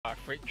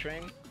freight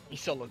train. He's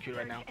so low key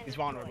right now. He's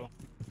vulnerable.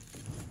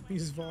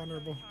 He's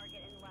vulnerable.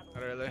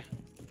 Not really.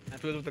 And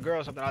if he was with the girl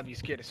or something, I'd be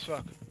scared as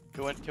fuck.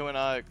 Cross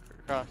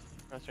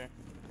here.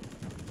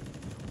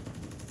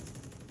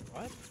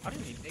 What? How did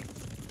he think?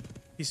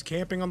 He's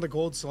camping on the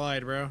gold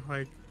slide, bro.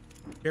 Like,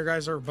 your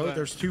guys are both.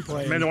 There's two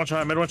playing. Mid one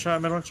shot.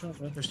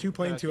 There's two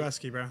playing, two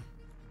Esky, bro.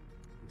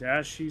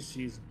 Dashy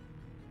season.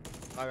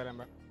 I got him,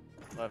 bro.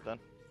 Left then.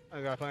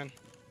 I got playing.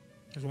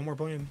 There's one more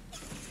playing.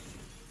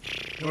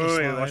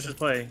 Wait, watch this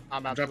play.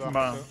 I'm about Drop to him go.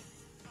 bomb.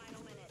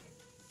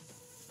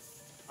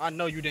 I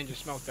know you didn't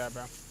just smoke that,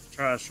 bro.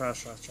 Trust.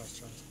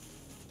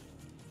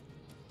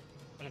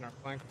 I'm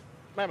not playing.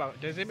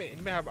 Does anybody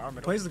have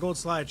armor? Plays the gold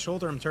slide.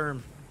 Shoulder him,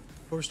 term.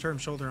 Force term,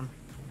 shoulder him.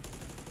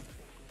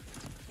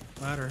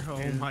 Ladder. Oh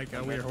my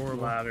god, we are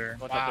horrible. Ladder.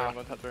 I'm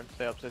going top third.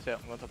 Stay up.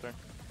 I'm going top third.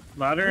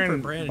 Ladder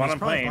and Brandon. bottom He's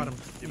probably plane. bottom.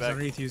 He's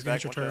underneath you. He's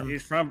got your term.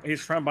 He's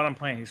front bottom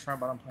plane.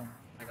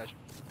 I got you.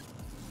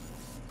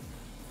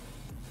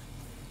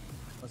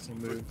 Let's see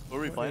move. What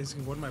are we playing?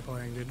 What am I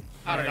playing, dude?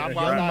 I don't know. Alright,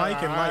 One I'm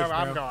mic and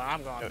life, bro.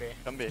 I'm going B.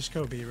 Come B. Just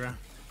go B, bro.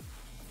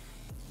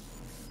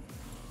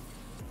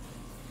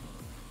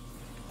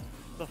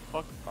 What the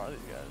fuck are these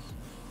guys?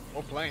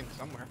 We're playing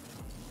somewhere.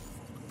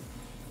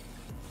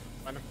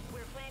 Find him. We're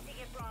planting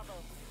at Bravo.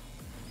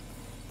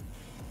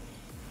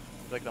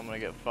 I feel like I'm gonna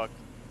get fucked.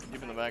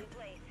 Deep in the back.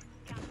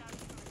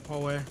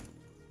 Hallway.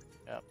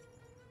 Yep.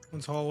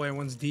 One's hallway,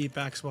 one's deep,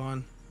 back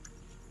spawn.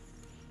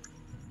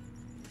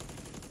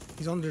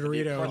 He's on the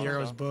Dorito and the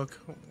arrow's book.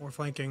 We're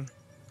flanking.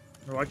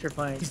 Watch your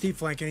flank. He's deep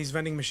flanking. He's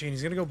vending machine.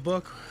 He's gonna go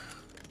book.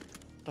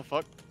 What the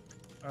fuck?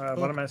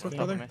 Bottom S. Book,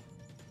 Never brother.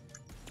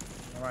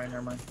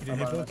 mind. He didn't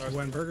hit book. He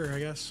went burger, I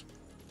guess.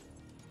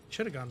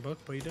 Should have gone book,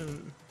 but he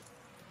didn't.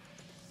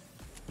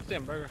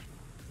 Damn burger.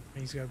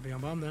 He's got to be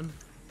on bomb then.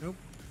 Nope.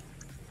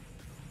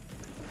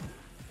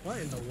 What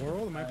in the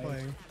world am I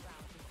playing?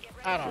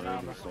 I don't know.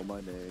 You stole my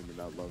name. You're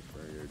not love for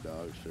your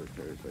dog shit.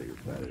 Parasite. You're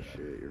fat as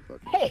shit. You're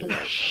fucking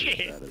Oh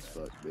shit! fat as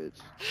fuck,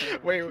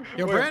 bitch. Wait,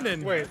 Yo,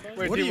 Brandon. Wait.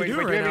 What do are you doing do you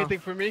right have now? anything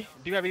for me?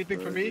 Do you have anything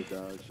for me? Your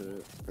dog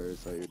shit.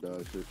 Parasite. Your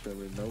dog shit.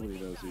 Trevor, nobody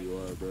knows who you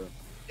are, bro.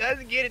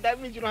 Doesn't get it.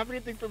 That means you don't have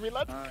anything for me.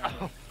 Let's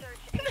go.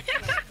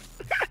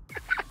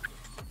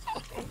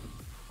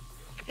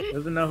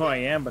 Doesn't know who I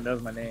am, but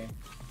knows my name.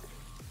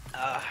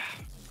 Yeah,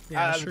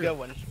 that was sure. a good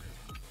one.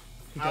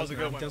 He That was does a know-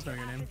 good he one. does know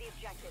your name.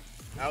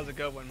 That was a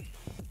good one.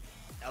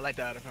 I like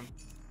that out of him.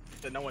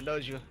 That no one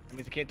knows you. That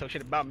means you can't talk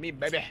shit about me,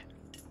 baby.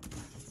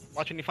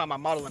 Watch when you find my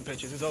modeling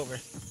pictures. It's over.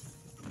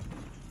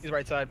 He's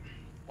right side.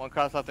 One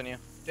cross left on you.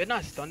 Did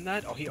not stun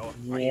that? Oh, he. Oh,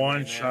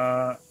 One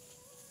shot.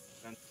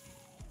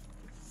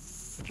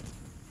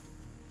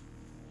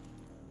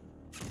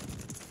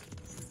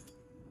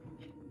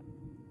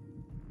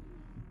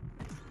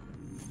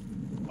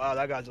 Wow,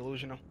 that guy's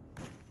delusional.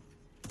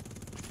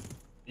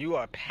 You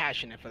are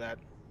passionate for that.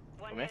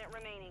 1 minute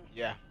remaining.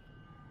 Yeah.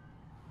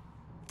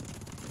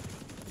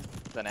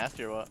 Is that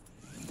nasty or what?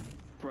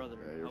 Brother,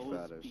 Yeah, you're I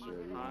was fat as shit. You're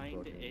behind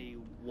fucking- a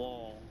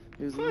wall.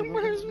 He's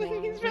Where's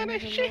he's fat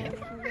as shit?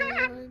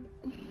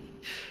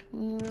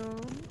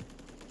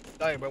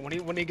 Sorry, but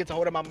when he gets a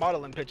hold of my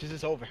modeling pictures,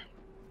 it's over.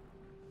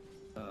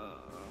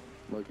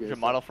 Look, You should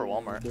model for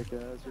Walmart. Dick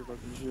ass, you're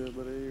fucking shit,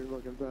 buddy. You're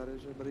fucking fat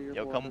as shit, buddy. You're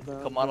Yo, come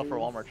 400 model for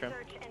pounds, Walmart, Trim.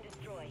 Search and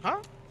destroy.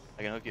 Huh?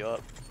 I can hook you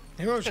up.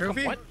 Hey, what,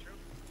 trophy? What?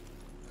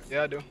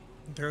 Yeah, I do.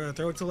 Throw it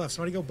to the left.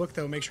 Somebody go book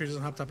though. Make sure he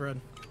doesn't hop top red.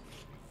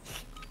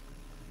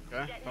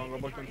 Okay, don't go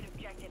book them.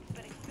 Objectives,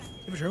 but expensive.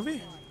 You have a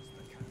trophy?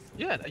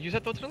 Yeah, you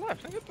said throw to the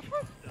left. What the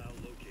fuck?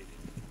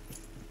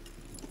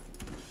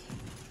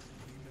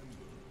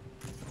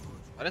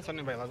 I didn't send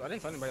anybody left. I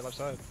didn't send anybody left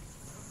side.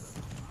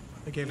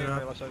 I gave it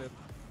Anybody up. left side.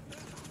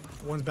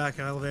 One's back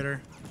at elevator.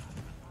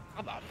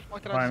 How the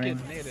fuck did I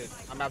just get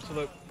naded? I'm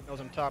absolute. Knows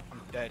I'm top. I'm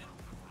dead.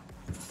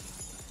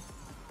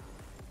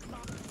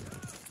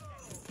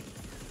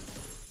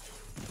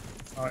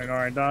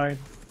 Alright, died.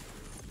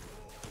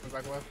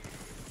 Back left.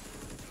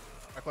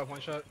 Back left,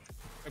 one shot.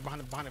 Right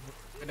behind it.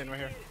 And then right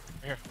here.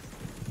 Right here.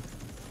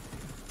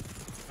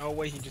 No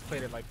way he just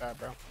played it like that,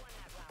 bro.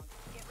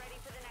 Get ready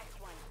for the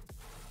next one.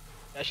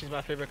 Dashy's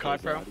my favorite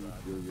card, bro. How do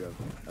you have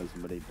as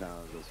many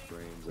pounds as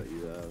frames that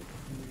you have?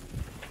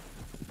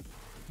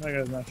 That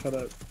guy's not shut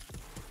up.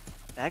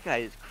 That guy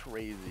is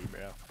crazy, bro.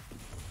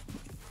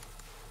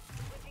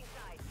 Switching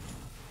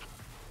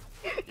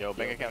sides. Yo,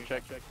 bank account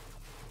check. Search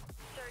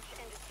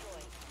and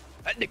destroy.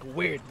 That nigga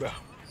weird, bro.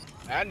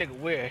 That nigga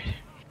weird.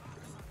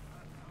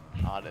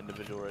 Odd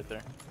individual right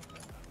there.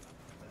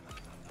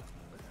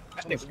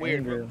 That nigga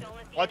weird, bro.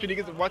 Watch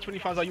when he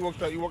finds out you work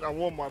at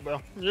Walmart,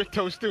 bro. You're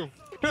toast too.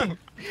 I'm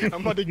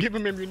about to give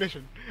him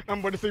ammunition. I'm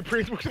about to say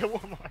Prince works at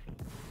Walmart.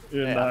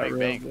 You're Hey, I not make real,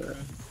 bank. bro.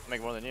 I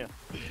make more than you.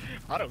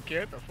 I don't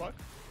care. The fuck?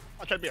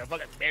 I'm trying to be a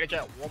fucking manager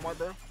at Walmart,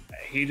 bro.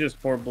 He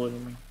just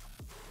 4-bulleted me.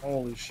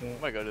 Holy shit.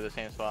 I might go to the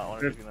same spot. I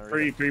wonder There's if he's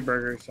gonna three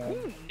burgers. So.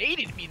 Who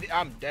needed me?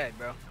 I'm dead,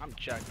 bro. I'm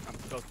checked. I'm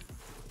cooked.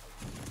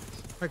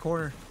 Right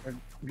corner.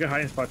 Good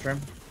hiding spot, Trim.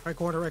 Right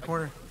corner. Right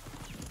corner.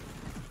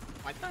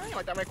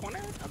 Like that right corner.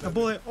 A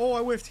bullet. Oh,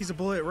 I whiffed. He's a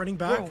bullet running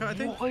back, Bro, I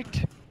think. what?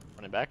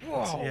 Running back.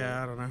 Whoa.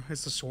 Yeah, I don't know.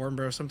 It's the swarm,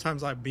 bro.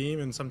 Sometimes I beam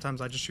and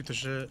sometimes I just shoot the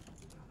shit.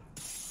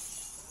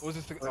 Who's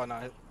this? Oh no,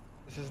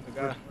 this isn't the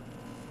guy.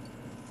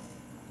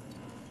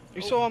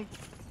 You saw him?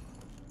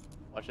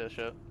 Watch that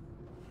shit.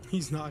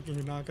 He's not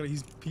gonna.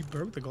 He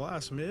broke the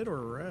glass mid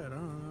or red. I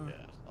don't know. Yeah.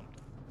 Something.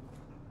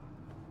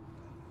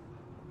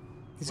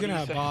 He's What do gonna you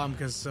have say? bomb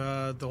because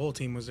the whole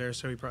team was there,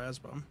 so he probably has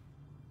bomb.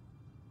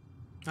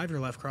 I have your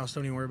left cross.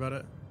 Don't even worry about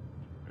it.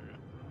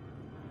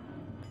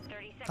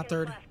 30 seconds Top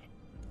third. left.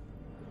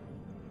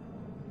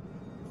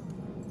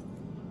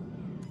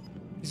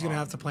 He's gonna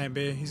have to plan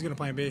B. He's gonna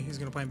plan B. He's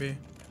gonna plan B.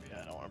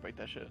 Yeah, I don't want to break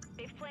that shit.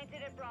 They've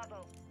planted at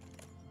Bravo.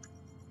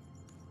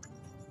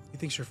 He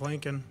thinks you're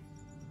flanking.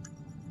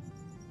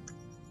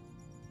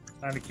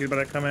 Time to cue about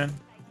to come in.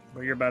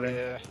 But you're about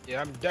in. Yeah,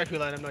 I'm definitely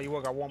letting him know you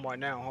work at Walmart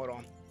now. Hold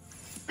on.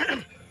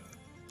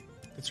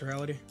 It's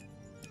reality.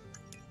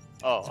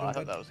 Oh, So I what?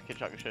 thought that was a kid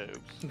talking shit.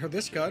 Oops. Bro,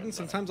 this gun,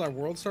 sometimes I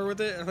world star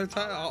with it. Other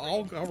time,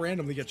 I'll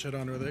randomly get shit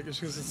on with it just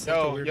because it's such a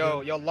Yo, weird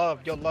yo,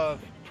 gun. yo,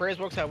 love. Praise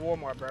works at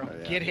Walmart, bro. Oh,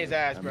 yeah, Get his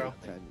ass, bro.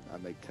 I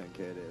make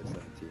 10K a day at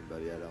 17,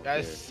 buddy. I don't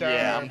Yes, care. sir.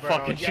 Yeah, I'm bro.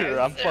 fucking Yes, sure,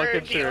 I'm sir.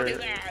 fucking Get on sure. his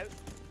ass.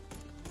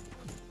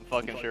 I'm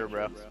fucking sure,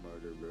 bro. I'm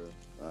smarter, bro.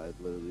 I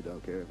literally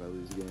don't care if I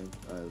lose a game.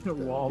 I don't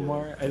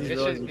Walmart. I give a just This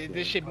realized shit,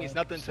 this shit means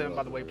nothing to him,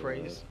 by the way,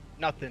 Praise.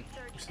 Nothing.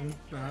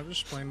 Nah, I'm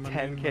just playing my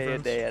 10K a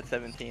day at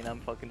 17. I'm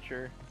fucking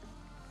sure.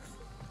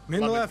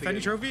 Main Love it left, to any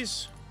get-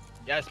 trophies?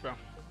 Yes, bro.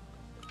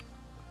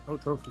 No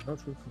trophy, no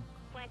trophy.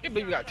 Can't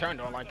believe you got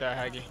turned on like that,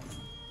 Haggy.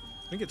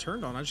 I didn't get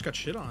turned on. I just got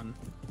shit on.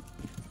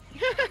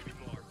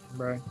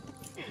 Bro.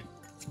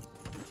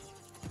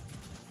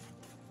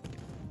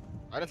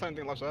 I didn't say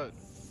anything left side.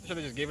 I should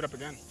have just gave it up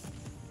again.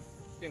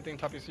 Didn't think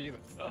top you see either.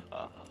 Oh,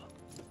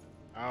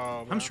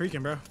 bro. I'm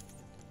streaking, bro.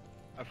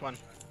 Have fun.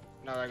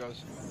 Now that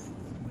goes.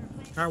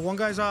 All right, one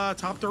guy's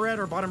top the red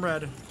or bottom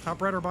red.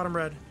 Top red or bottom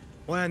red.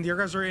 Well, the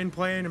other guys are in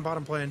plane and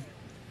bottom plane.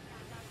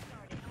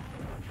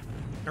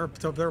 They're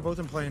both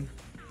in plane.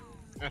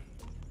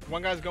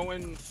 One guy's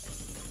going.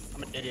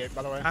 I'm an idiot,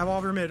 by the way. I have all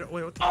of your mid.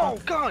 Wait, what the Oh,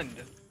 fuck? gunned!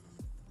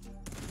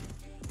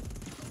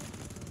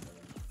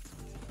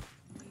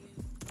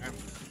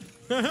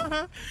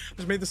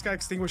 Just made this guy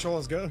extinguish all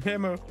his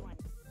ammo.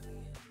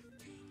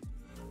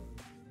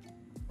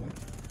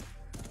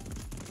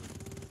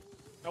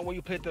 No way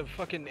you played the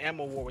fucking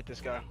ammo war with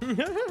this guy.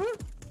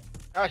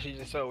 Actually,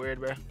 just so weird,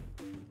 bro.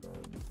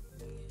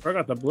 Bro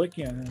got the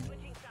blicky on him.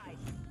 Switching sides.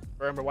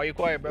 Remember, why you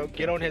quiet, bro?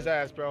 Get on his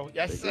ass, bro.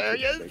 Yes, sir.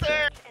 Yes,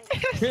 sir.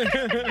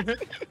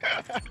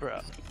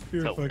 Bro.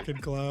 You're So- a fucking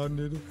clown,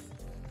 dude.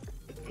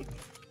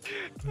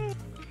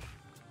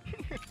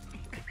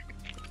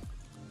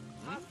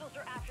 Hostiles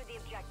are after the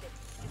objective.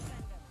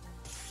 Defend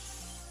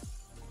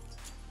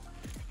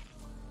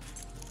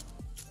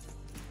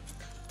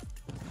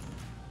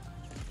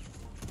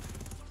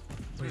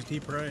them. He's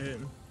deep right.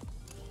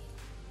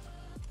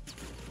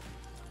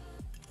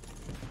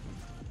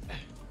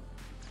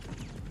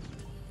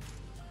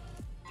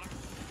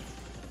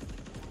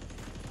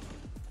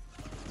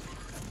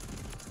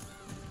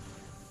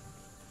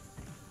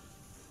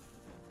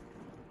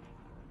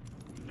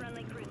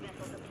 Friendly cruise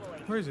missile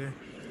deployed. Where is he?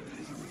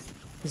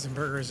 He's in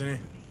burger, isn't he?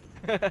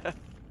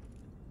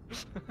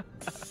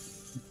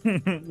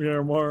 You're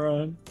a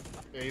moron.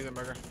 Yeah, he's a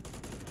burger.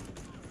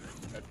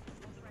 Threats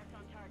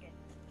on target.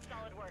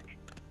 Solid work.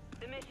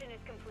 The mission is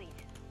complete.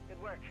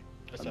 Good work.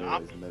 I Listen, made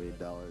I'm, as many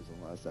dollars in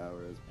the last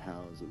hour as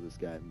pounds that this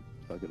guy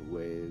fucking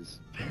weighs.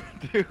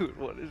 Dude,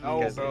 what is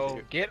oh, this? bro.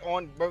 Get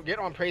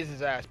on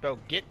Praise's ass, bro.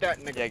 Get that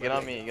nigga. Yeah, get bro.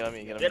 on me, get on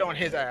me, get on me. Get on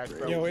his ass,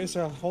 bro. Yo,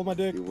 Issa, hold my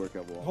dick. You work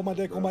at Walmart. Hold my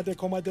dick, hold my dick,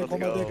 hold my dick,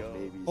 hold my Let's dick.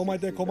 go. Hold my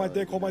dick, hold my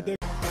dick, hold my dick.